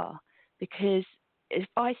you are. Because if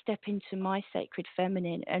I step into my sacred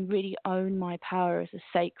feminine and really own my power as a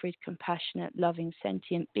sacred, compassionate, loving,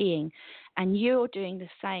 sentient being, and you're doing the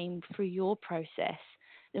same through your process,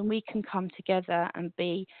 then we can come together and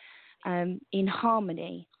be in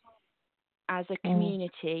harmony as a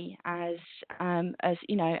community, as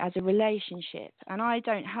a relationship. And I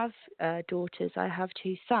don't have daughters, I have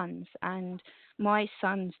 2 sons, and my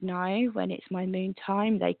sons know when it's my moon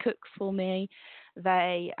time. They cook for me,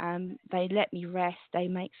 they let me rest, they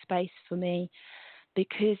make space for me,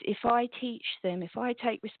 because if I teach them, if I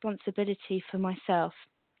take responsibility for myself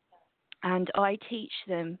and I teach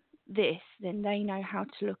them this, then they know how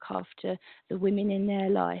to look after the women in their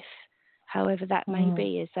life, however that may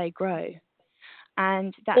be, as they grow.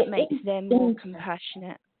 And that makes them more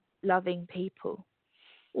compassionate, loving people.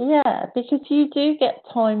 Yeah, because you do get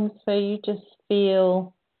times where you just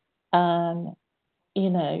feel,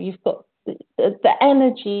 you've got the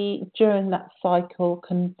energy during that cycle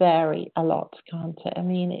can vary a lot, can't it? I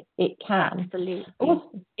mean, it can. Absolutely.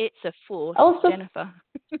 Also, it's a force, Jennifer.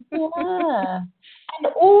 Yeah.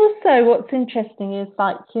 And also what's interesting is,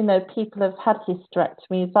 like, people have had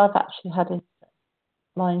hysterectomies. I've actually had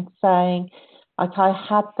mine saying, like, I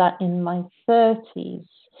had that in my 30s.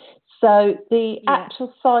 So the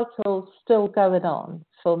actual cycle's still going on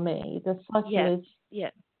for me. The cycle is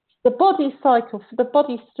the body cycle. The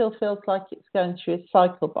body still feels like it's going through a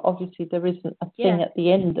cycle, but obviously there isn't a thing at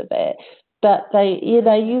the end of it. But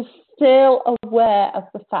you're still aware of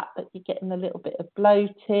the fact that you're getting a little bit of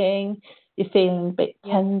bloating, you're feeling a bit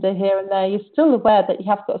tender here and there. You're still aware that you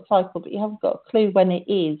have got a cycle, but you haven't got a clue when it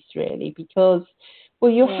is, really, because,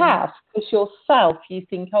 well, you have, because yourself, you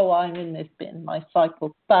think, oh, I'm in this bit in my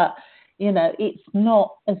cycle, but it's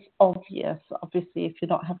not as obvious. Obviously, if you're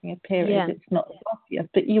not having a period, it's not as obvious,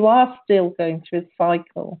 but you are still going through a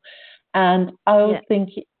cycle. And I always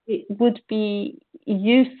think it would be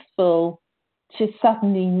useful to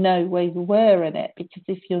suddenly know where you were in it, because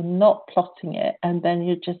if you're not plotting it and then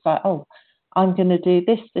you're just like, oh, I'm going to do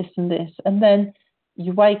this, this and this, and then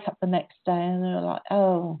you wake up the next day and you're like,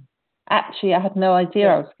 oh, actually I had no idea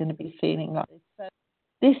I was going to be feeling like this. So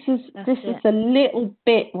this is a little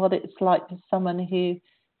bit what it's like for someone who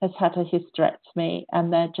has had a hysterectomy,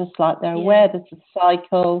 and they're just like, they're aware there's a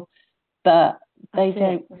cycle, but they're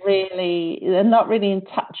not really in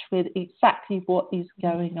touch with exactly what is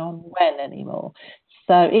going on when anymore.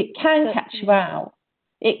 So it can catch you out.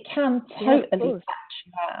 It can totally catch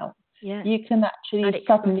you out. Yeah. You can actually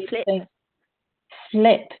suddenly think,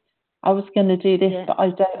 flip, I was going to do this, but I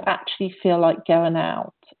don't actually feel like going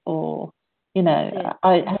out, or, you know,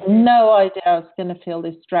 I had no idea I was going to feel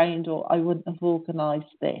this drained, or I wouldn't have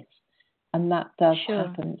organised this. And that does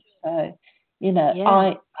happen. So, you know,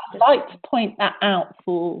 I like to point that out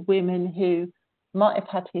for women who might have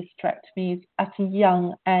had hysterectomies at a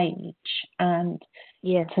young age, and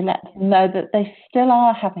to let them know that they still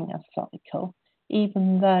are having a cycle,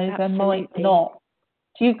 even though they might not.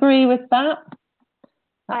 Do you agree with that?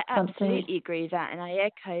 I absolutely agree with that, and I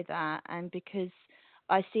echo that. And because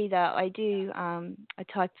I see that I do a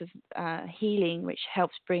type of healing which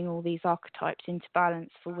helps bring all these archetypes into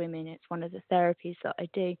balance for women. It's one of the therapies that I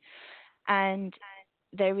do. And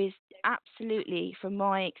there is absolutely, from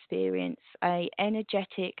my experience, a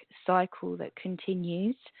energetic cycle that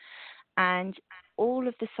continues, and all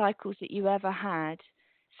of the cycles that you ever had.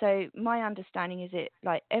 So my understanding is it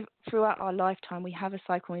like throughout our lifetime we have a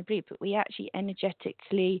cycle and we bleed, but we actually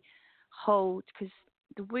energetically hold, because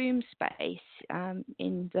the womb space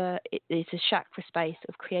it's a chakra space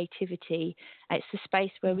of creativity. It's the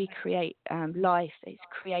space where we create life. It's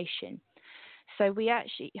creation. So we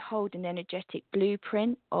actually hold an energetic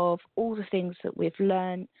blueprint of all the things that we've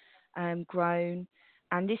learned, grown.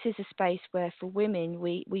 And this is a space where for women,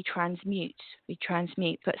 we transmute,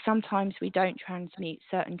 but sometimes we don't transmute.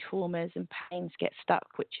 Certain traumas and pains get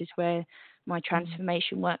stuck, which is where my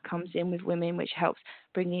transformation work comes in with women, which helps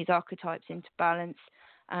bring these archetypes into balance,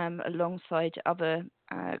 alongside other,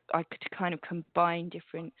 I could kind of combine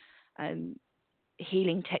different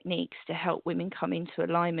healing techniques to help women come into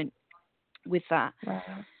alignment with that. Right.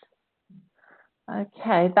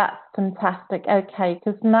 Okay, that's fantastic. Okay,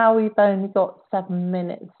 because now we've only got 7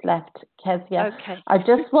 minutes left, Keziah. Okay. I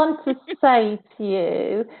just want to say to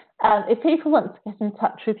you, if people want to get in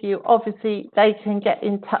touch with you, obviously they can get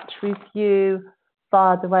in touch with you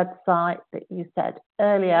via the website that you said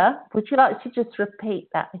earlier. Would you like to just repeat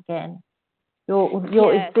that again?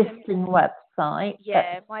 Your existing website.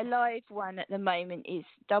 Yeah, my live one at the moment is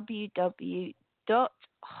www.whole,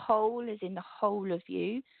 as in the whole of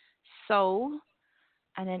you, soul,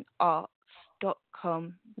 and then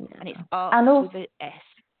arts.com, and it's arts and also, with an S.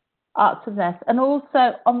 Arts with an S. And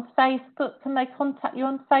also on Facebook, can they contact you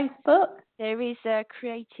on Facebook? There is a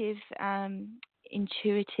creative,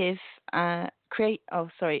 intuitive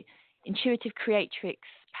creatrix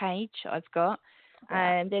page I've got.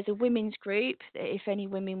 There's a women's group that if any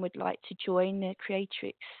women would like to join the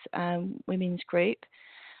creatrix women's group.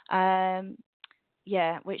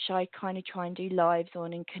 Which I kind of try and do lives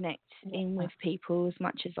on and connect in with people as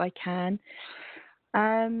much as I can.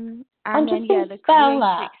 And then the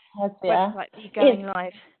creatrix website be going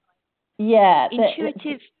live. Yeah,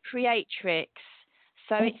 Intuitive creatrix.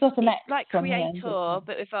 So it's like creator,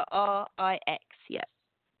 but with a R-I-X. Yeah.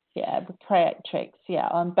 Yeah, the creatrix. Yeah.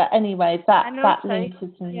 But anyway, that link is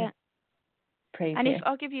in preview. And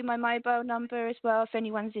I'll give you my mobile number as well if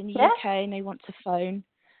anyone's in the UK and they want to phone.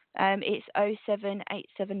 It's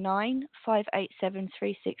 07879 587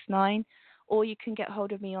 369, or you can get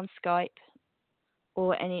hold of me on Skype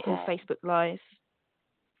or Facebook Live.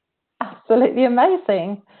 Absolutely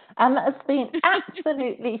amazing, and that has been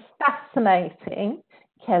absolutely fascinating,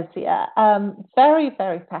 Keziah. Very,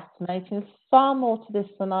 very fascinating. There's far more to this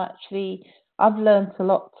than I've learned a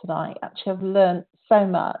lot tonight. Actually, I've learned so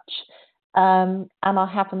much, and I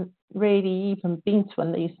haven't really even been to one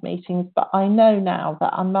of these meetings, but I know now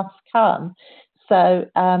that I must come. So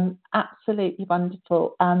absolutely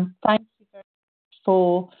wonderful. Thank you very much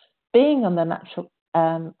for being on the Natural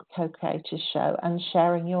Co-Creators Show and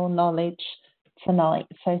sharing your knowledge tonight.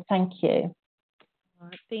 So thank you.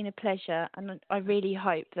 It's been a pleasure, and I really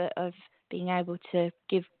hope that I've been able to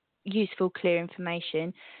give useful, clear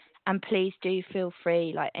information. And please do feel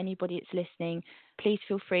free, like anybody that's listening, please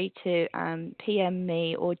feel free to PM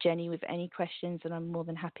me or Jenny with any questions, and I'm more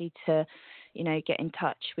than happy to, get in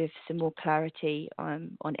touch with some more clarity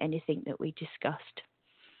on anything that we discussed.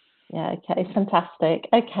 Yeah, okay, fantastic.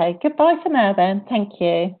 Okay, goodbye for now then. Thank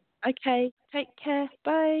you. Okay, take care.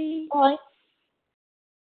 Bye. Bye.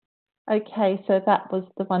 Okay, so that was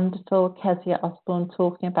the wonderful Keziah Osborne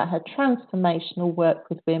talking about her transformational work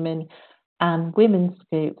with women and women's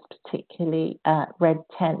groups, particularly Red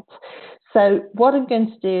Tent. So what I'm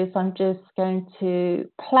going to do is I'm just going to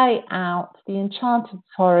play out The Enchanted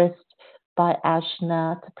Forest by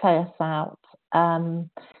Ajna to play us out.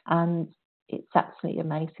 And it's absolutely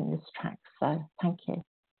amazing, this track. So thank you.